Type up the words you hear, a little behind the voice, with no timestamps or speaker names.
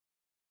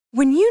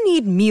When you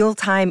need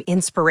mealtime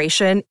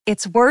inspiration,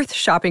 it's worth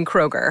shopping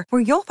Kroger,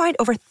 where you'll find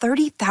over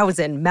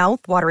 30,000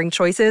 mouth-watering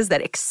choices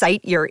that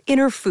excite your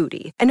inner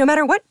foodie. And no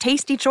matter what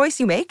tasty choice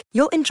you make,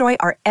 you'll enjoy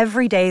our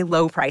everyday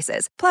low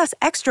prices, plus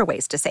extra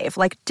ways to save,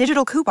 like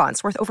digital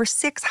coupons worth over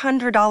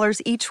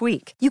 $600 each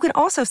week. You can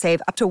also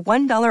save up to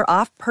 $1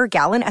 off per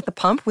gallon at the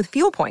pump with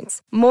fuel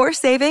points. More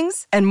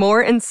savings and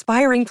more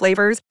inspiring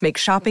flavors make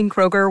shopping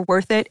Kroger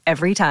worth it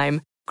every time.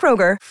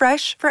 Kroger,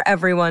 fresh for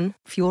everyone.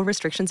 Fuel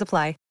restrictions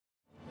apply.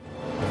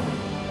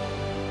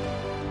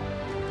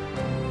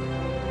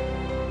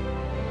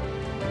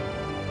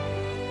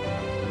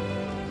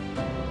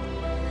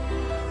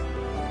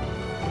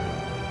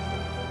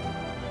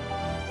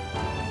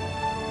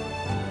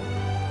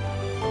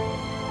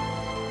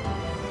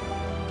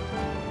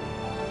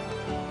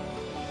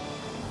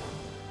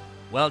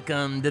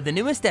 Welcome to the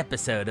newest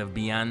episode of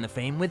Beyond the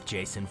Fame with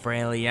Jason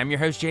Fraley. I'm your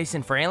host,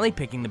 Jason Fraley,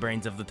 picking the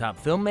brains of the top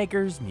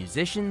filmmakers,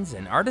 musicians,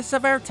 and artists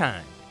of our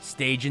time.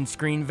 Stage and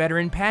screen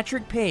veteran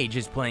Patrick Page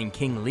is playing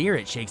King Lear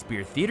at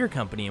Shakespeare Theater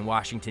Company in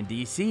Washington,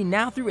 D.C.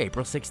 now through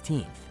April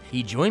 16th.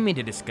 He joined me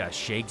to discuss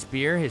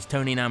Shakespeare, his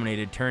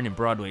Tony-nominated turn in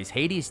Broadway's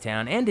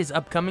Hadestown, and his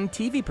upcoming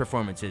TV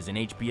performances in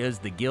HBO's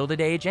The Gilded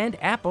Age and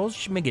Apple's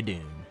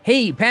Schmigadoon.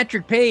 Hey,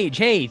 Patrick Page.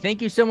 Hey,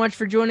 thank you so much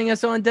for joining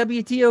us on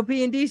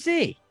WTOP in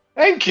D.C.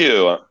 Thank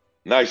you.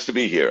 Nice to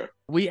be here.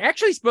 We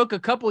actually spoke a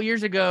couple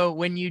years ago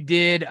when you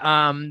did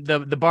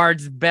the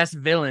Bard's Best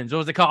Villains. What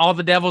was it called? All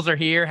the Devils Are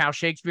Here, how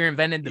Shakespeare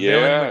invented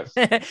the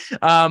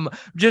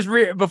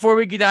villain. Before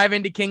we could dive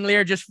into King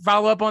Lear, just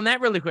follow up on that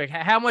really quick.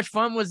 How much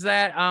fun was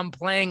that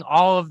playing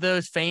all of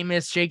those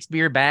famous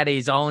Shakespeare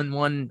baddies all in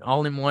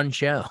one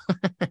show?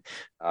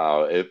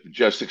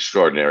 Just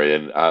extraordinary.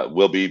 And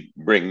we'll be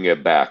bringing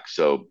it back.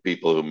 So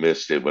people who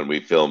missed it when we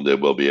filmed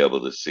it will be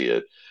able to see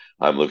it.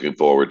 I'm looking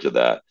forward to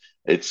that.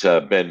 It's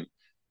been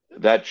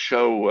that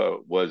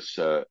show was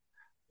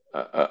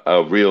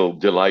a real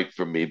delight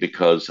for me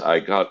because I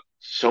got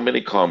so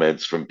many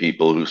comments from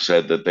people who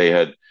said that they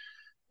had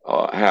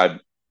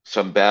had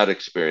some bad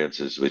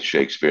experiences with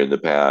Shakespeare in the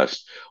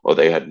past, or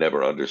they had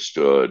never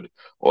understood,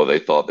 or they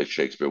thought that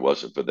Shakespeare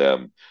wasn't for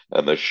them,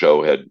 and the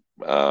show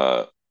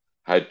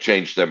had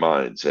changed their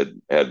minds,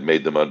 had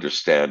made them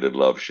understand and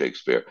love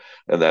Shakespeare,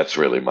 and that's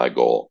really my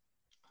goal.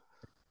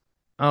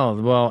 Oh,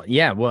 well,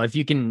 yeah. Well, if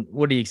you can,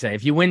 what do you say?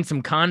 If you win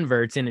some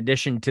converts in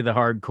addition to the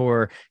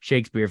hardcore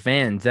Shakespeare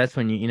fans, that's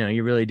when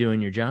you're really doing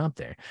your job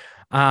there.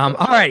 All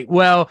right.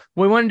 Well,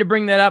 we wanted to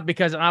bring that up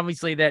because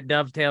obviously that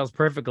dovetails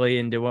perfectly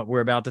into what we're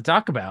about to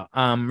talk about.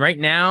 Right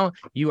now,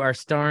 you are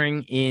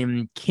starring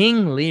in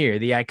King Lear,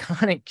 the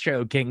iconic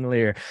show King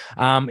Lear.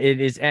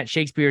 It is at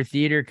Shakespeare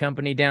Theater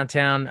Company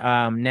downtown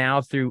now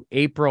through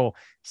April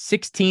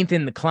 16th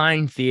in the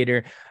Klein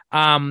Theater.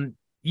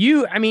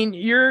 You're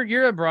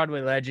a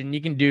Broadway legend.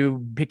 You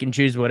can pick and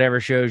choose whatever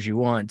shows you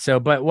want. So,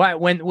 but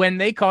when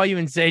they call you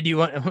and say, do you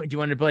want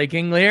to play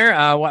King Lear?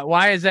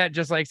 Why is that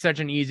just like such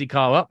an easy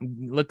call? Up,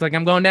 looked like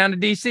I'm going down to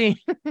DC.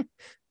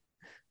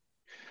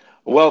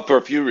 Well, for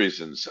a few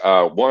reasons.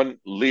 One,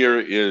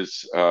 Lear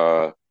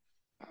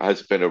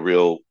has been a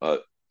real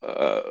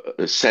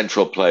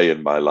central play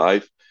in my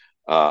life.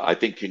 I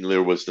think King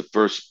Lear was the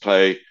first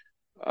play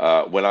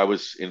when I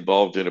was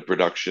involved in a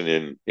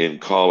production in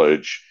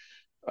college.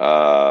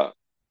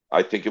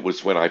 I think it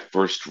was when I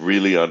first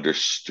really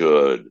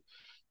understood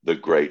the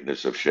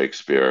greatness of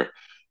Shakespeare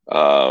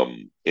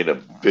in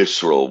a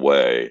visceral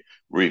way,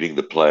 reading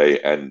the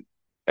play and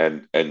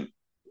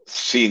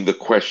seeing the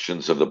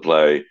questions of the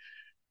play,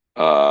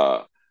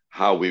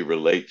 how we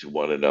relate to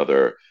one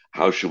another,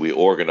 how should we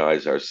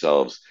organize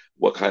ourselves,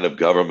 what kind of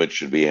government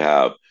should we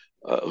have,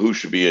 who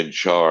should be in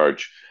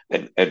charge,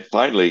 and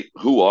finally,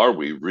 who are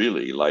we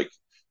really? Like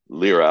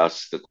Lear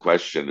asks the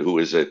question, who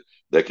is it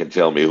that can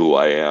tell me who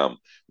I am?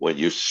 When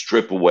you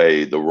strip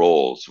away the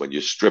roles, when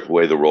you strip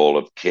away the role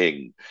of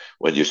king,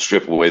 when you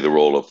strip away the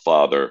role of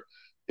father,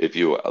 if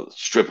you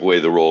strip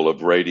away the role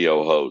of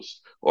radio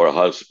host or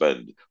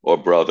husband or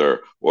brother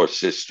or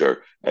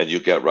sister, and you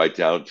get right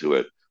down to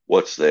it,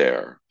 what's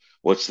there?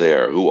 What's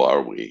there? Who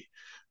are we?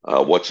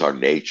 What's our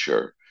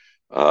nature?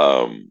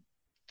 And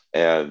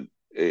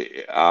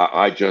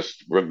I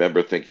just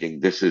remember thinking,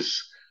 this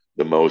is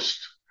the most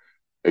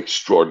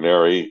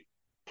extraordinary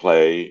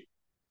play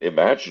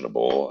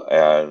imaginable,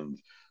 and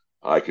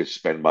I could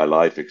spend my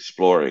life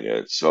exploring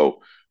it.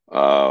 So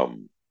I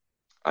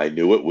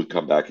knew it would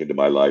come back into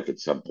my life at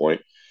some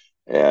point.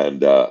 And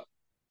the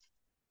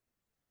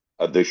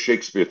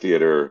Shakespeare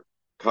Theater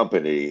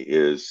Company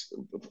is,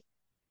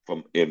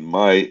 in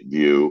my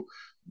view,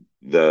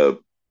 the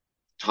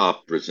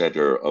top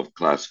presenter of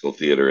classical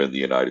theater in the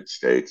United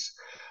States.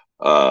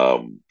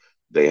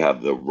 They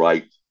have the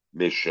right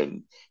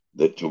mission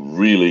to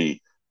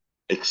really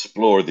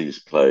explore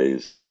these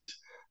plays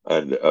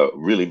and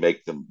really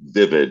make them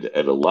vivid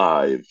and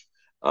alive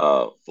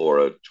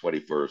for a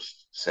 21st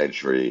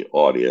century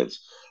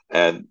audience.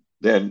 And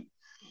then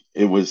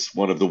it was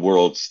one of the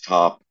world's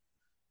top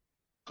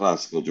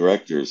classical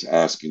directors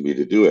asking me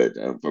to do it.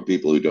 And for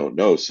people who don't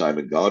know,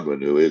 Simon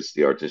Godwin, who is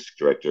the artistic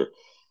director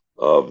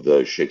of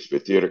the Shakespeare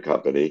Theatre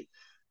Company,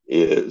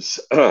 is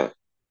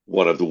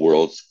one of the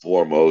world's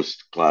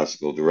foremost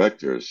classical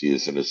directors. He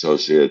is an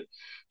associate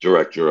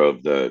director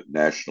of the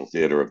National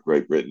Theatre of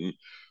Great Britain,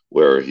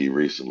 where he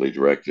recently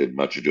directed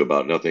Much Ado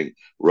About Nothing,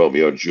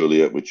 Romeo and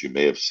Juliet, which you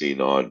may have seen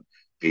on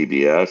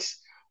PBS,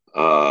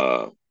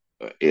 uh,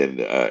 in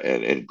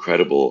an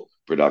incredible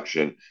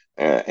production,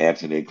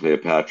 Antony and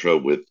Cleopatra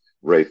with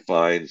Ralph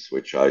Fiennes,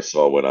 which I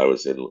saw when I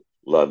was in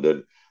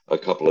London a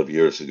couple of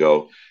years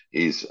ago.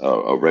 He's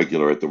a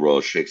regular at the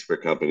Royal Shakespeare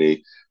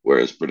Company, where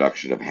his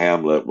production of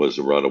Hamlet was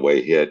a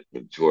runaway hit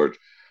and toured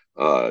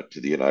to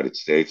the United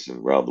States and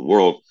around the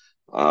world,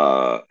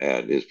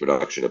 and his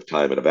production of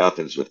Timon of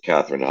Athens with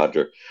Catherine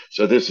Hunter.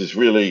 So this is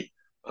really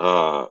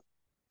an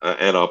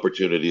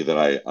opportunity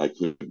that I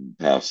couldn't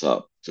pass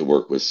up to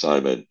work with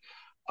Simon,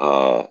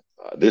 uh,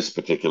 this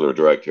particular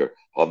director,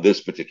 on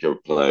this particular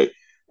play.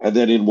 And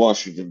then in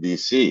Washington,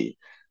 D.C.,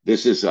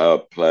 this is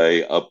a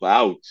play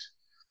about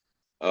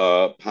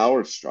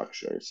power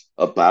structures,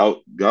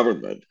 about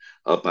government,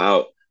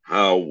 about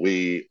how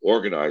we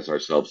organize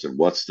ourselves and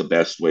what's the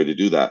best way to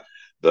do that.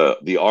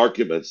 The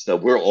arguments that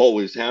we're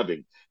always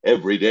having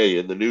every day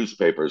in the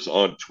newspapers,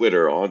 on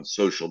Twitter, on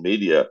social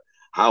media.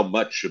 How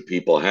much should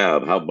people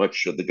have? How much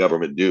should the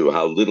government do?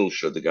 How little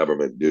should the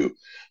government do?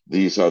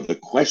 These are the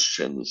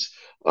questions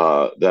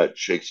that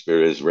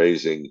Shakespeare is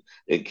raising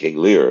in King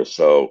Lear.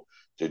 So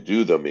to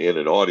do them in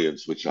an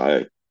audience,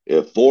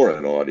 for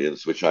an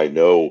audience, which I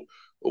know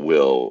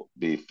will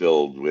be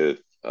filled with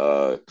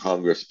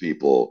Congress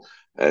people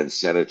and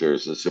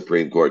senators and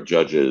Supreme Court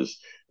judges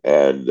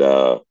and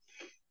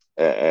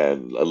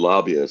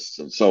lobbyists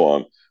and so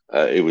on.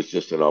 It was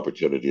just an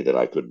opportunity that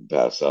I couldn't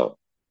pass up.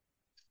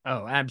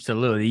 Oh,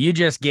 absolutely. You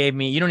just gave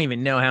me, you don't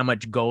even know how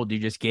much gold you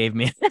just gave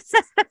me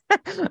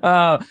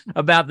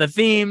about the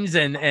themes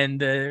and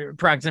the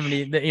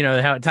proximity,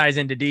 how it ties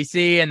into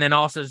DC, and then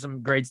also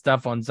some great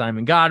stuff on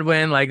Simon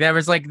Godwin. Like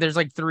there's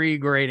like three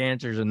great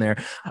answers in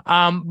there.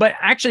 But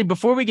actually,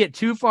 before we get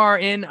too far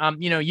in,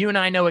 you and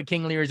I know what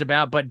King Lear is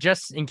about, but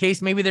just in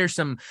case maybe there's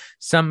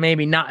some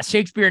maybe not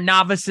Shakespeare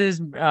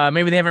novices,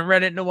 maybe they haven't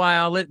read it in a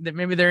while,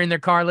 maybe they're in their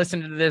car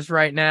listening to this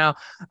right now.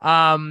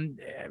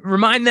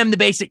 Remind them the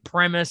basic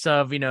premise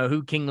of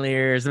who King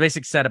Lear is, the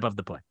basic setup of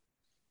the play.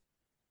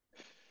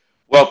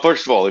 Well,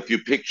 first of all, if you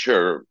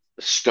picture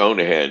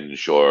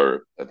Stonehenge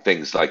or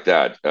things like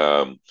that,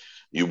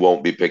 you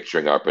won't be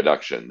picturing our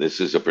production. This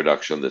is a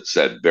production that's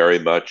set very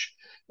much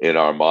in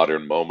our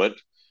modern moment.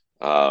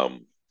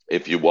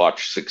 If you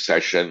watch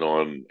Succession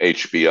on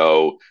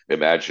HBO,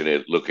 imagine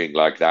it looking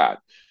like that.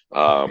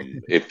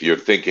 If you're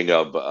thinking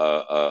of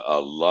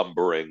a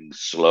lumbering,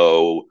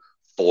 slow,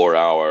 4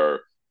 hour,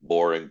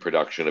 boring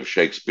production of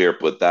Shakespeare,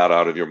 put that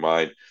out of your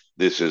mind.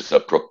 This is a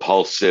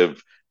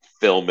propulsive,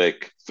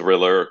 filmic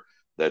thriller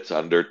that's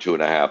under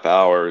 2.5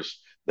 hours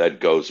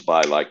that goes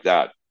by like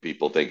that.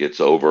 People think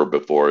it's over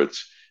before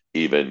it's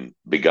even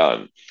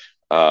begun.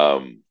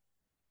 Um,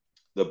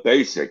 the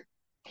basic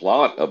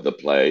plot of the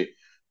play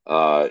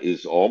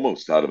is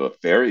almost out of a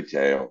fairy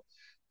tale,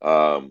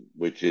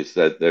 which is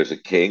that there's a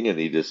king and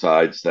he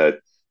decides that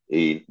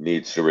he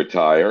needs to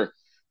retire,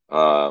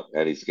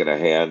 and he's going to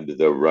hand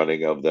the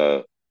running of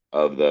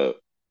the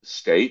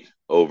state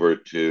over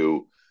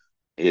to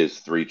his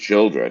three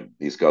children.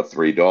 He's got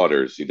three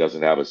daughters. He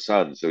doesn't have a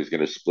son, so he's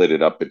going to split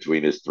it up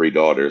between his three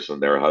daughters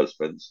and their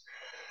husbands.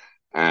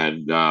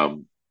 And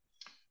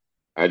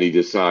he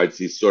decides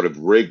he's sort of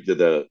rigged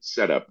the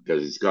setup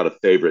because he's got a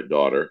favorite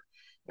daughter,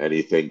 and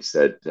he thinks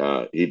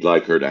that he'd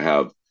like her to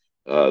have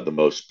the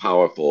most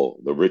powerful,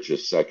 the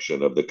richest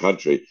section of the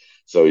country.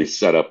 So he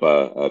set up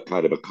a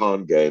kind of a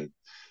con game,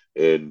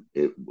 and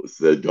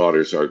the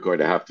daughters are going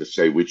to have to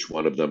say which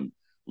one of them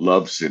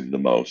loves him the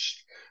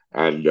most.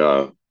 And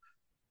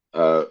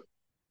uh,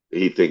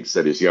 he thinks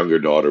that his younger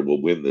daughter will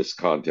win this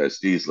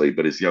contest easily,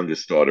 but his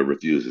youngest daughter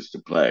refuses to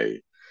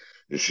play.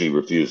 She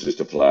refuses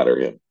to flatter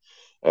him.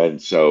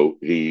 And so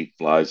he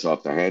flies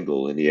off the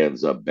handle and he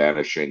ends up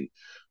banishing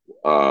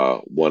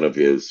one of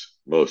his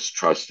most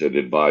trusted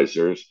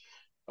advisors,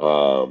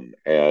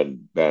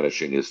 and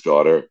banishing his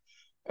daughter.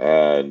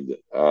 And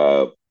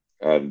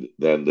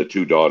then the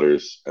two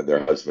daughters and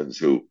their husbands,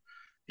 who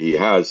he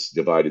has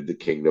divided the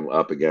kingdom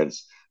up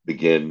against,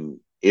 begin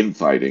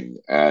infighting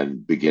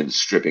and begin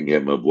stripping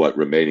him of what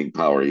remaining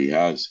power he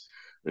has,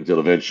 until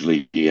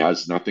eventually he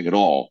has nothing at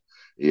all.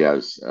 He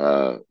has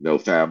no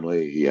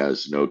family, he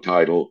has no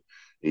title.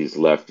 He's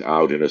left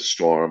out in a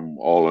storm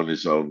all on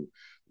his own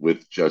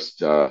with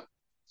just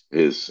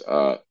his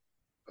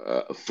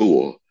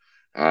fool,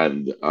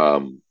 and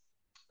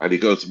he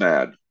goes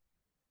mad.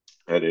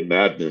 And in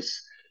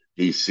madness,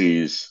 he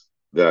sees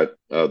that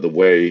the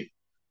way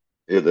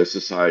the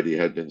society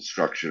had been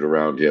structured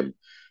around him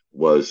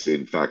was,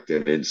 in fact,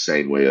 an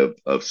insane way of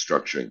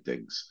structuring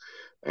things.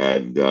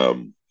 And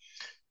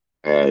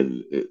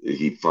and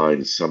he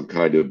finds some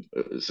kind of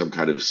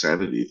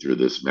sanity through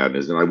this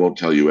madness. And I won't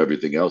tell you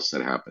everything else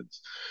that happens,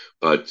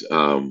 but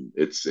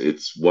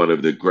it's one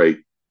of the great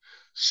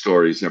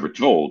stories ever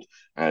told.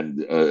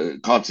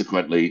 and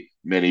consequently,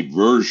 many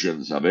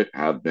versions of it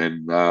have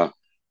been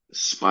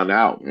spun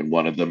out, and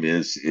one of them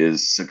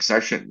is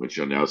Succession, which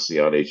you'll now see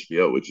on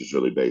HBO, which is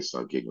really based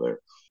on King Lear.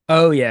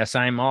 Oh yes,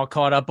 I'm all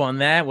caught up on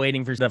that,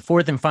 waiting for the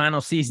fourth and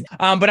final season.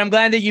 But I'm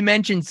glad that you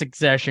mentioned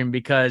Succession,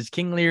 because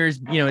King Lear's,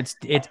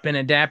 it's been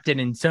adapted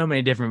in so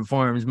many different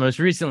forms. Most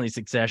recently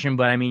Succession,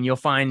 but I mean, you'll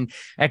find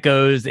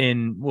echoes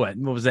in what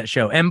was that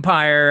show,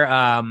 Empire,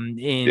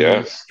 in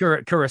Yes.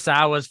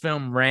 Kurosawa's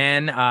film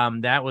Ran.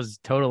 That was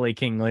totally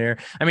King Lear.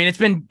 I mean,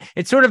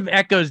 it sort of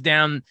echoes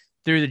down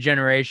through the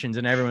generations,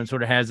 and everyone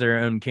sort of has their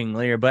own King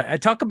Lear.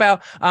 But talk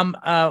about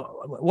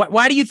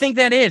why do you think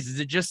that is? Is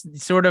it just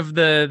sort of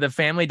the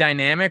family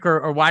dynamic,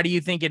 or why do you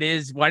think it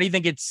is? Why do you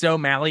think it's so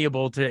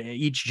malleable to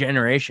each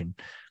generation?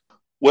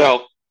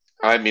 Well,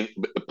 I mean,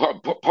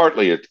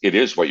 partly it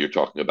is what you're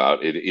talking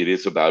about. It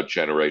is about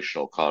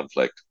generational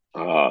conflict,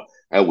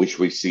 which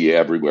we see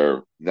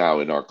everywhere now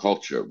in our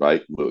culture,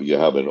 right? You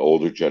have an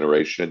older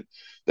generation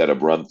that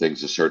have run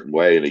things a certain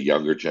way, and a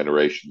younger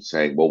generation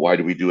saying, well, why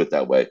do we do it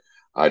that way?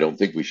 I don't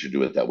think we should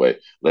do it that way.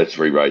 Let's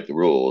rewrite the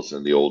rules.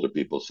 And the older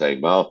people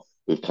saying, well,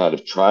 we've kind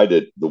of tried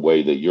it the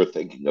way that you're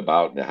thinking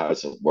about, and it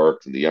hasn't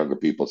worked. And the younger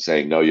people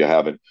saying, no, you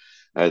haven't.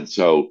 And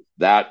so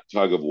that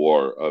tug of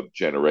war of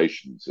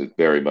generations is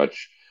very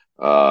much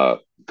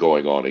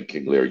going on in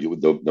King Lear.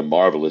 The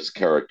marvelous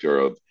character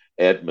of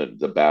Edmund,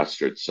 the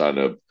bastard son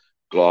of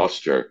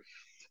Gloucester,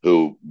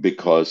 who,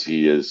 because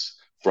he is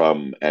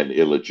from an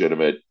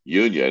illegitimate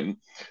union,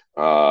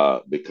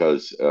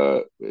 because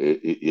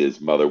his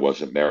mother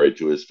wasn't married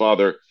to his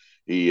father,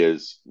 he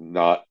is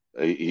not.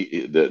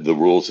 The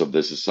rules of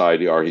the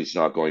society are he's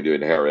not going to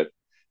inherit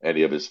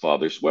any of his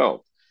father's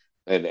wealth.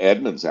 And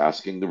Edmund's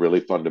asking the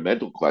really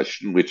fundamental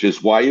question, which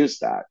is, why is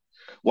that?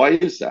 Why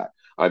is that?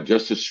 I'm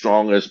just as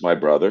strong as my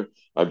brother.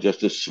 I'm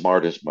just as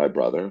smart as my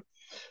brother.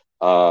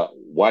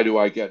 Why do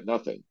I get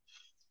nothing?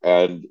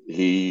 And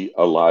he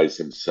allies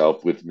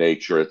himself with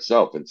nature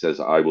itself and says,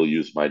 I will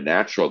use my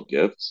natural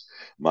gifts,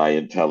 my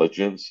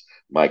intelligence,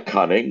 my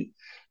cunning,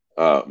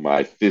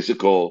 my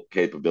physical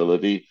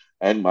capability,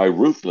 and my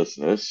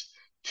ruthlessness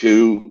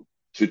to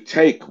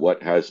take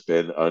what has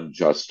been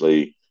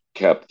unjustly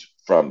kept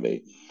from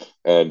me.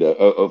 And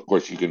of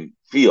course, you can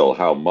feel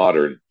how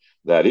modern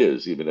that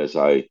is, even as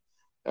I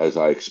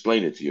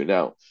explain it to you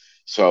now.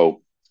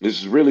 So this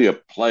is really a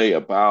play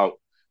about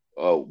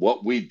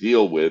what we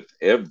deal with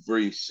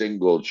every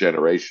single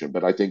generation.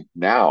 But I think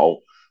now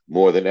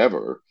more than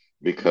ever,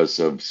 because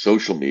of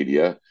social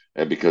media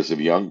and because of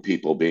young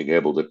people being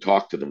able to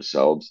talk to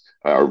themselves,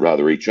 or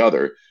rather each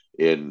other,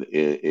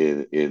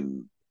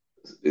 in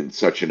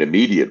such an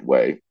immediate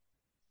way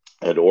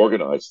and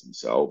organize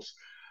themselves,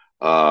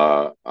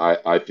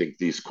 I think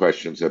these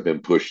questions have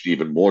been pushed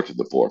even more to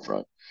the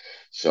forefront.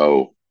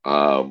 So,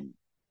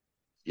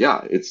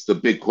 yeah, it's the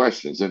big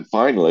questions. And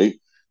finally,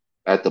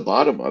 at the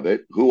bottom of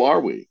it, who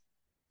are we?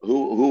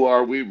 Who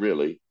are we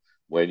really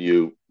when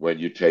you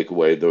take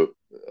away the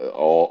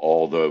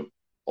all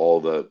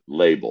the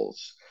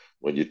labels?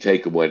 When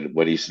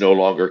he's no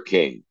longer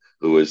king,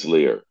 who is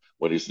Lear?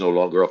 When he's no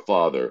longer a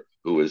father,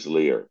 who is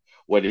Lear?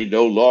 When he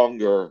no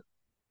longer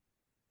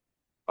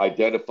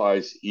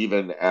identifies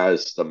even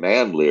as the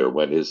man Lear,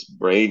 when his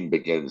brain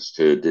begins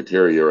to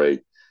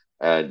deteriorate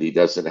and he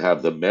doesn't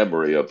have the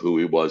memory of who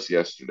he was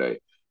yesterday,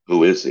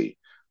 who is he?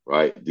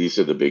 Right? These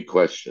are the big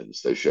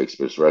questions that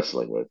Shakespeare's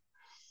wrestling with.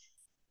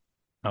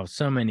 Oh,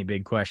 so many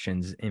big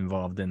questions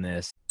involved in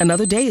this.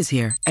 Another day is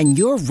here, and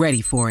you're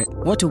ready for it.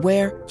 What to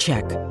wear?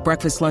 Check.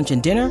 Breakfast, lunch,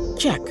 and dinner?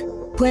 Check.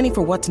 Planning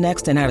for what's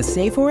next and how to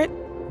save for it?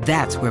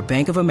 That's where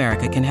Bank of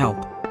America can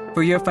help.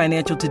 For your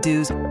financial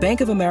to-dos,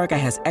 Bank of America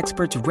has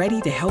experts ready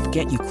to help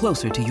get you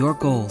closer to your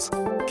goals.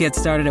 Get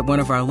started at one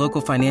of our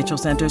local financial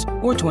centers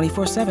or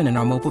 24/7 in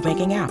our mobile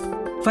banking app.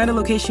 Find a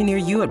location near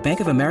you at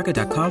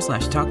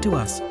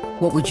bankofamerica.com/talktous.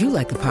 What would you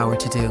like the power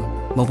to do?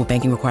 Mobile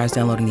banking requires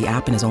downloading the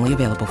app and is only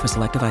available for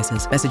select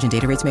devices. Message and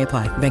data rates may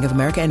apply. Bank of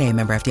America N.A.,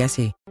 member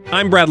FDIC.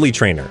 I'm Bradley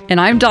Trainer. And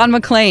I'm Don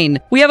McClain.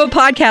 We have a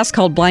podcast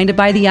called Blinded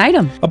by the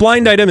Item. A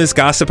blind item is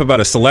gossip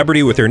about a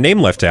celebrity with their name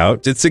left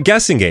out. It's a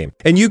guessing game,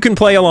 and you can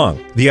play along.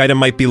 The item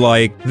might be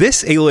like,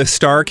 this A-list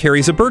star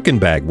carries a Birkin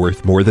bag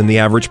worth more than the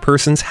average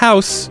person's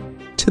house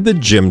to the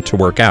gym to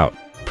work out.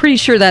 Pretty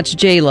sure that's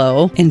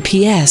J-Lo. And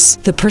P.S.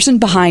 the person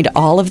behind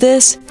all of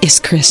this is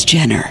Kris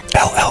Jenner,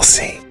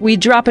 LLC. We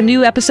drop a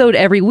new episode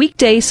every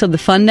weekday so the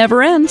fun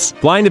never ends.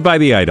 Blinded by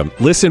the Item.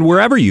 Listen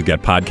wherever you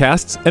get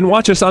podcasts and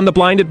watch us on the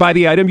Blinded by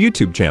the Item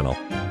YouTube channel.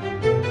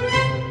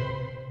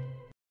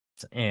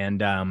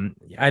 And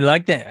I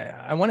like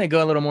that. I want to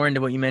go a little more into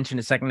what you mentioned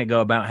a second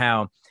ago about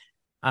how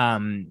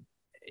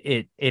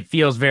it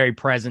feels very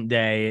present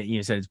day.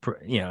 You said it's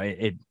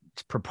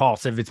it's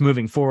propulsive, it's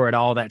moving forward,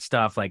 all that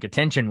stuff, like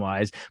attention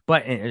wise,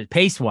 but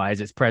pace wise,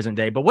 it's present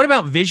day. But what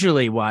about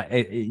visually?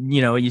 Why,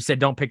 you said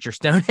don't picture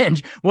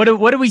Stonehenge. What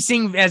are we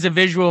seeing as a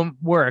visual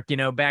work?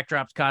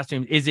 Backdrops,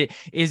 costumes. Is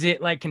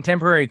it like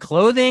contemporary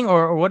clothing,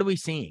 or what are we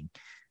seeing?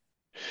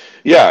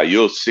 Yeah,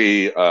 you'll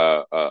see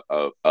a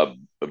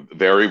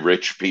very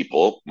rich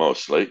people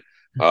mostly,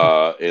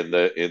 in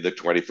the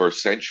 21st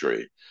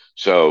century.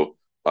 So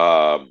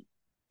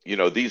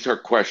these are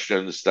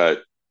questions that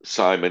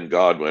Simon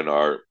Godwin,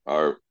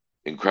 our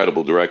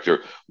incredible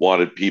director,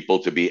 wanted people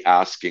to be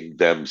asking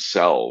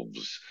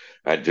themselves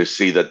and to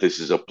see that this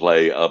is a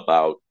play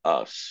about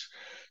us.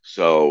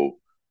 So,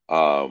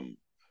 um,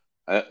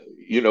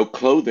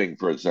 clothing,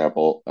 for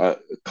example,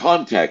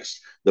 context,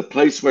 the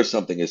place where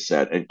something is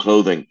set, and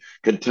clothing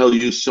can tell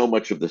you so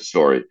much of the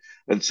story.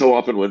 And so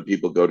often when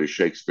people go to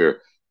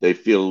Shakespeare, they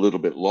feel a little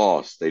bit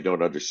lost. They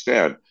don't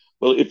understand.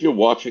 Well, if you're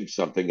watching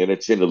something and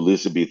it's in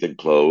Elizabethan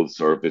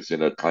clothes, or if it's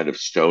in a kind of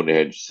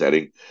Stonehenge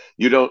setting,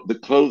 the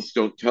clothes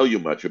don't tell you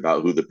much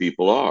about who the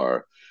people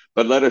are.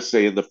 But let us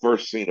say in the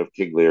first scene of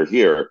King Lear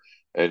here,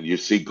 and you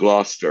see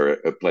Gloucester,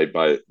 played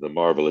by the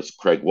marvelous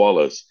Craig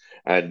Wallace,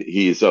 and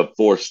he's a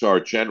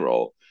four-star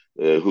general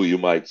who you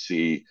might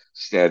see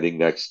standing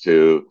next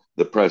to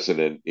the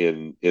president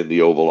in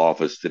the Oval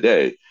Office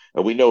today.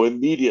 And we know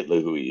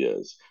immediately who he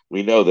is.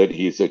 We know that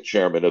he's a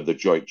chairman of the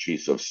Joint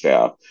Chiefs of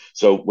Staff.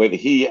 So when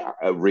he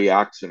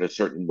reacts in a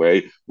certain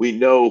way, we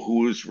know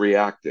who's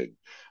reacting.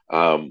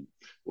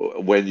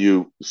 When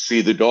you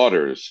see the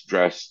daughters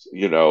dressed,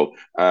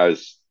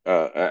 as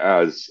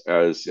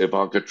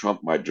Ivanka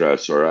Trump might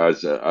dress, or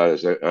as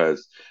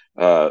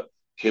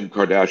Kim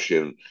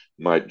Kardashian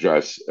might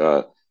dress,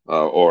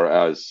 or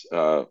as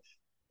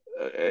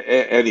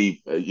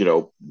any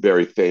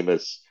very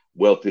famous,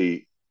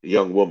 wealthy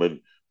young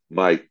woman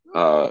might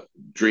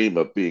dream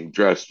of being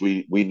dressed.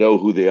 We know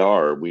who they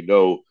are. We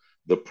know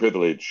the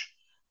privilege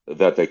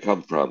that they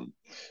come from,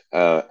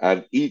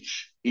 and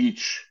each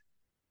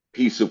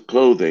piece of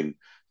clothing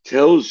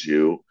tells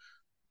you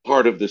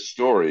part of the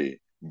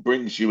story,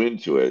 brings you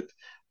into it.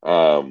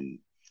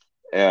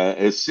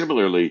 As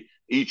similarly,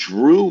 each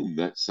room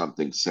that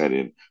something's set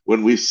in,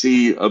 when we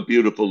see a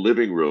beautiful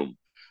living room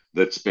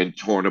that's been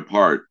torn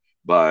apart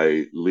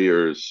by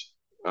Lear's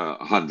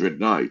 100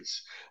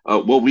 Nights,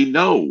 well, we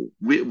know,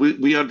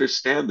 we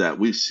understand that.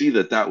 We see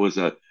that that was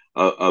a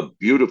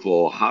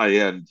beautiful high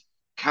end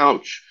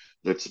couch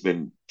that's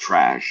been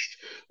trashed.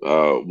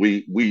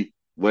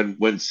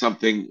 When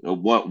something,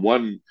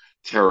 one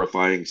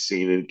terrifying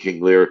scene in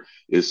King Lear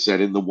is set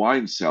in the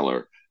wine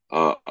cellar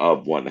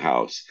of one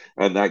house,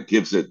 and that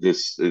gives it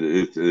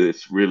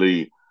it's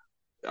really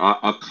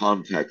a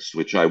context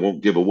which I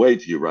won't give away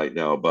to you right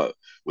now, but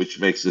which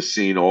makes the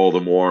scene all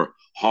the more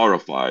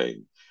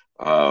horrifying.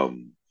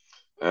 Um,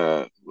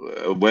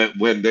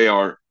 when they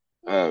are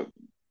uh,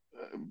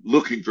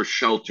 looking for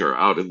shelter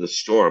out in the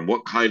storm,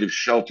 what kind of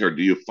shelter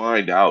do you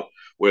find out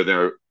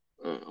where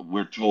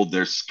we're told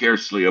there's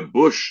scarcely a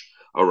bush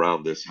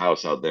around this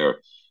house out there,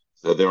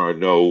 so there are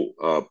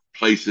no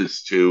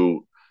places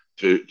to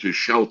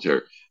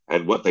shelter.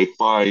 And what they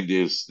find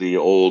is the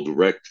old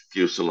wrecked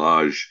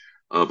fuselage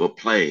of a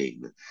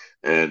plane.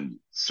 And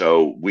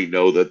so we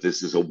know that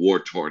this is a war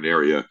torn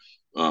area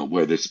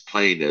where this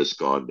plane has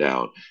gone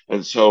down.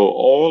 And so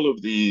all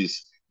of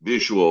these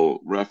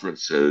visual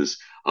references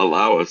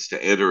allow us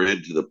to enter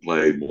into the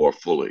play more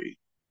fully.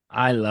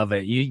 I love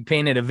it. You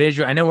painted a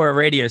visual. I know we're a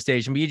radio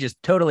station, but you just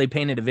totally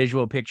painted a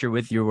visual picture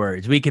with your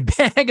words. We could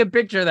I could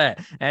picture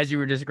that as you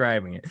were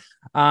describing it.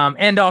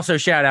 And also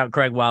shout out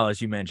Craig Wallace,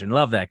 you mentioned.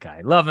 Love that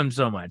guy. Love him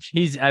so much.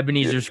 He's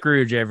Ebenezer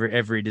Scrooge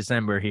every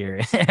December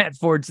here at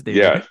Ford's Theater.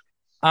 Yes.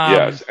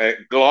 Yes, and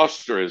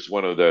Gloucester is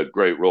one of the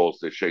great roles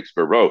that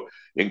Shakespeare wrote.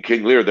 In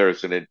King Lear,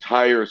 there's an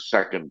entire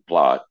second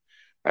plot,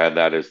 and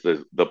that is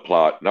the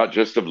plot not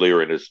just of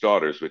Lear and his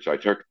daughters, which I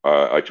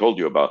told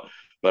you about,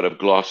 but of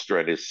Gloucester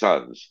and his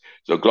sons.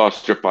 So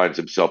Gloucester finds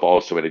himself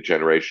also in a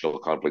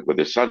generational conflict with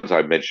his sons.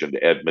 I mentioned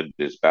Edmund,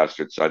 his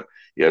bastard son.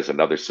 He has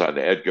another son,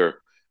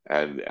 Edgar,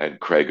 and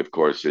Craig, of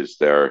course, is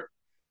their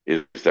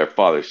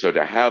father. So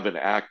to have an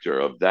actor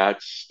of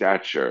that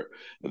stature,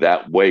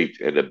 that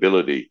weight and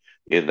ability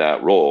in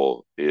that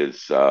role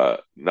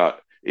not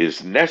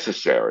is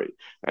necessary,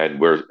 and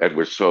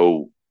we're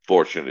so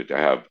fortunate to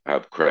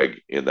have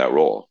Craig in that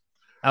role.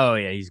 Oh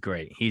yeah, he's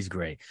great. He's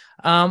great.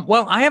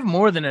 Well, I have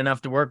more than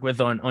enough to work with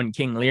on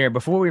King Lear.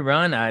 Before we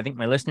run, I think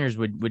my listeners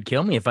would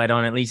kill me if I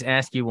don't at least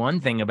ask you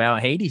one thing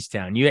about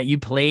Hadestown. You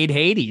played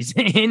Hades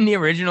in the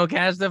original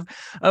cast of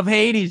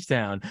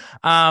Hadestown.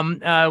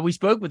 We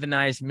spoke with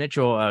Anais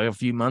Mitchell a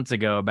few months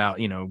ago about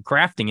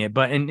crafting it,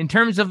 but in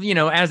terms of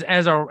as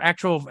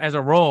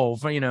a role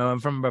for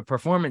from a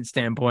performance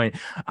standpoint,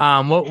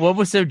 what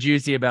was so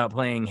juicy about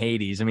playing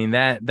Hades? I mean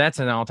that's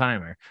an all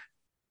timer.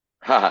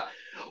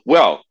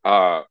 Well,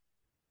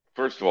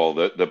 first of all,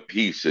 the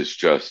piece is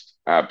just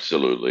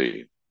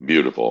absolutely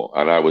beautiful,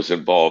 and I was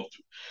involved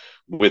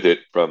with it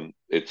from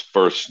its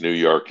first New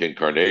York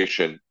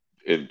incarnation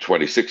in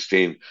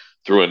 2016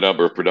 through a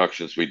number of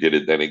productions. We did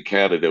it then in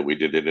Canada, we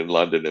did it in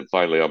London, and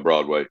finally on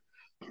Broadway.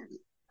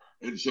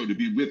 And so to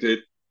be with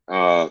it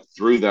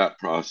through that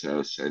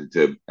process and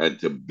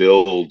to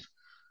build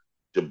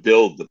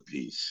the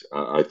piece,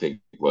 I think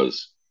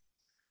was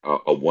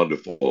a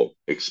wonderful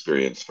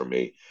experience for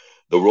me.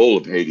 The role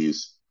of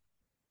Hades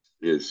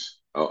is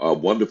a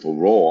wonderful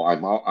role.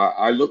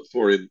 I look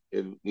for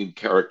in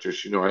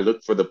characters. I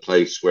look for the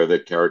place where the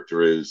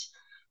character is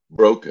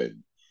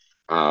broken.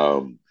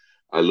 Um,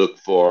 I look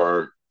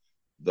for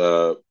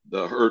the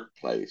hurt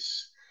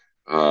place.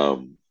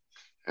 Um,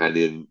 and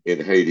in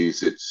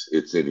Hades,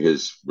 it's in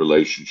his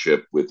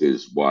relationship with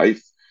his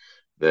wife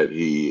that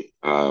he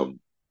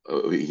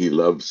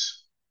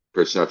loves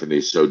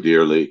Persephone so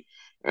dearly,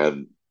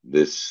 and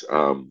this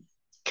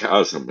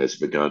chasm has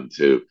begun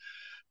to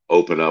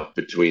open up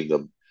between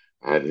them,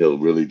 and he'll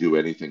really do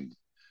anything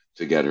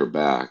to get her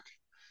back.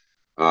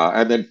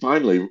 And then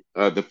finally,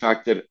 the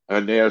fact that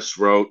Aeneas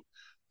wrote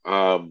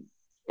um,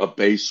 a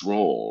bass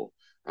role,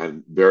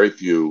 and very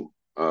few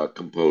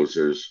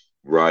composers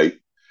write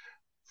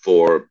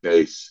for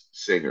bass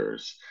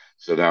singers.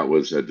 So that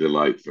was a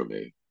delight for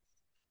me.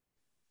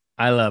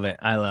 I love it.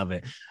 I love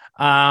it.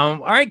 All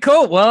right,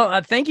 cool.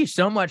 Well, thank you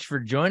so much for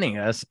joining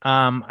us.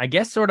 I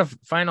guess sort of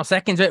final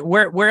seconds.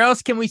 Where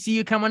else can we see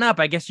you coming up?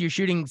 I guess you're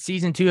shooting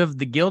season 2 of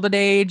The Gilded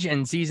Age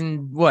and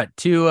season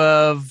 2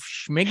 of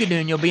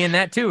Schmigadoon. You'll be in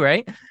that too,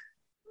 right?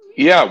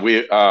 Yeah,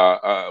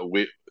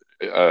 The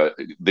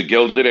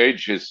Gilded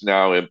Age is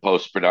now in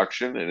post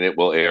production, and it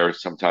will air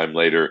sometime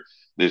later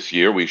this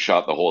year. We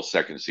shot the whole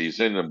second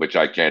season, which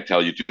I can't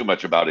tell you too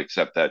much about,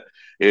 except that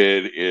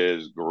it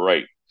is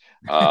great.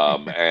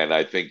 And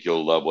I think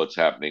you'll love what's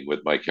happening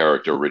with my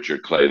character,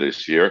 Richard Clay,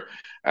 this year.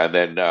 And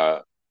then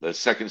the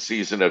second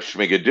season of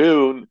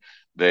Schmigadoon,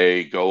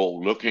 they go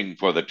looking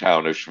for the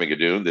town of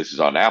Schmigadoon. This is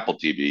on Apple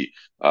TV,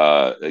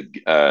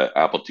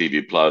 Apple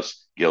TV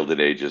Plus. Gilded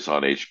Age is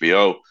on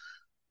HBO.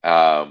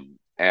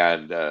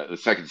 And the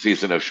second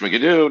season of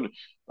Schmigadoon,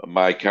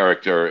 my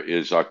character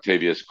is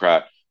Octavius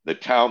Kratt. The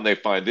town they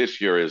find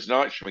this year is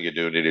not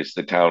Schmigadoon, it is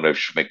the town of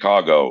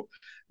Schmicago.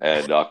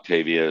 And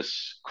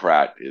Octavius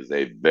Kratt is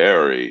a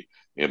very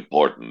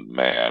important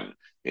man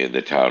in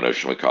the town of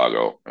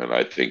Chicago, and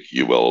I think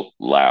you will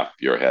laugh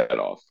your head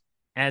off.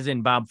 As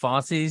in Bob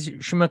Fosse's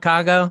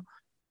Chicago?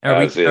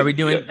 Are we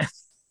doing?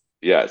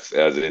 Yes,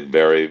 as in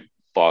very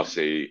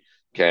Fosse,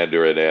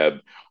 Candor and Ebb,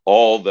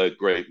 all the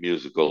great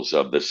musicals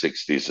of the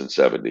 60s and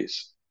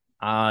 70s.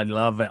 I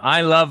love it.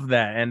 I love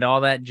that and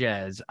all that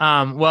jazz.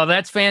 Well,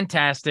 that's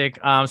fantastic.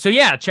 So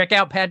yeah, check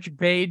out Patrick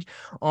Page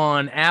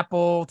on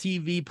Apple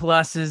TV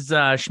Plus's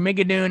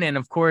Schmigadoon, and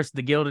of course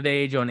The Gilded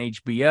Age on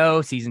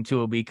HBO. Season 2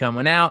 will be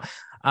coming out.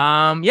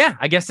 Yeah,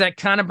 I guess that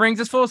kind of brings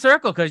us full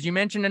circle because you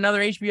mentioned another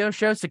HBO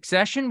show,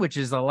 Succession, which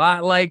is a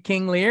lot like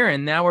King Lear,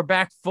 and now we're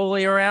back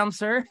fully around,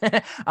 sir.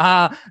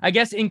 I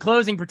guess in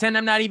closing, pretend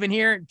I'm not even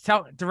here.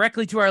 Tell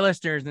directly to our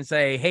listeners and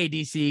say, hey,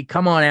 DC,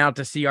 come on out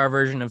to see our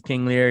version of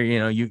King Lear.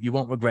 You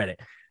won't regret it.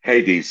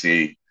 Hey,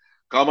 DC,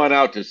 come on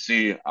out to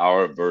see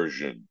our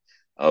version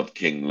of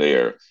King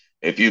Lear.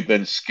 If you've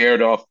been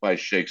scared off by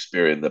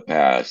Shakespeare in the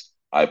past,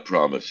 I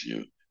promise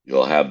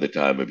you'll have the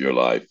time of your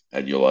life,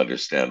 and you'll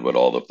understand what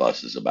all the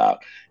fuss is about.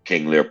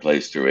 King Lear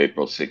plays through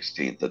April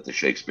 16th at the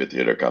Shakespeare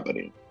Theatre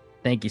Company.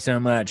 Thank you so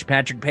much.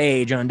 Patrick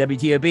Page on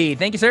WTOP.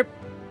 Thank you, sir.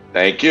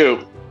 Thank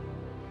you.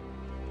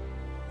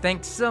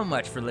 Thanks so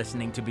much for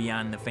listening to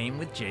Beyond the Fame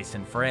with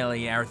Jason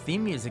Fraley. Our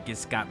theme music is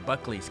Scott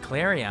Buckley's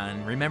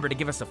Clarion. Remember to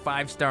give us a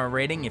 5-star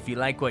rating if you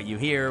like what you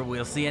hear.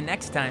 We'll see you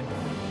next time.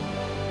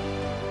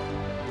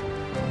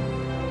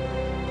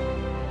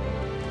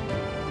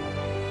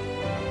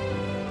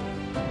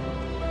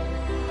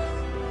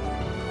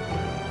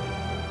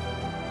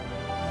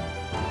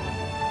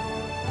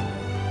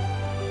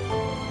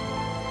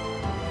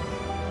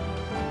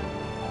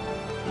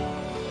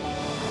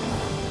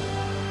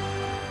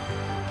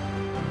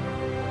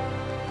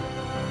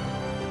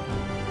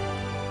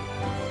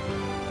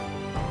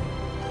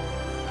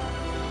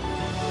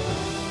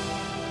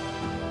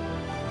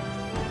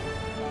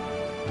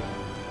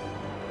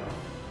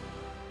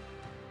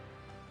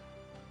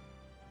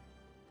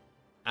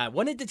 I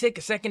wanted to take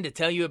a second to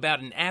tell you about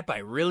an app I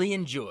really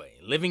enjoy.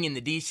 Living in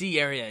the DC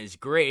area is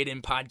great,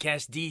 and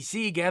Podcast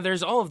DC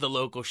gathers all of the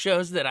local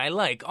shows that I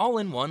like all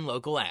in one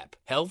local app.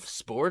 Health,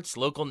 sports,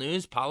 local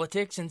news,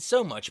 politics, and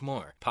so much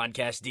more.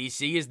 Podcast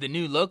DC is the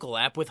new local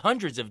app with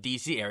hundreds of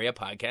DC area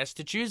podcasts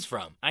to choose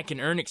from. I can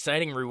earn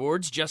exciting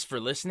rewards just for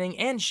listening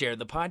and share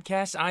the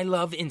podcasts I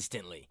love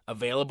instantly.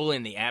 Available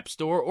in the App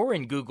Store or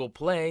in Google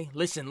Play,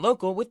 listen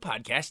local with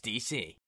Podcast DC.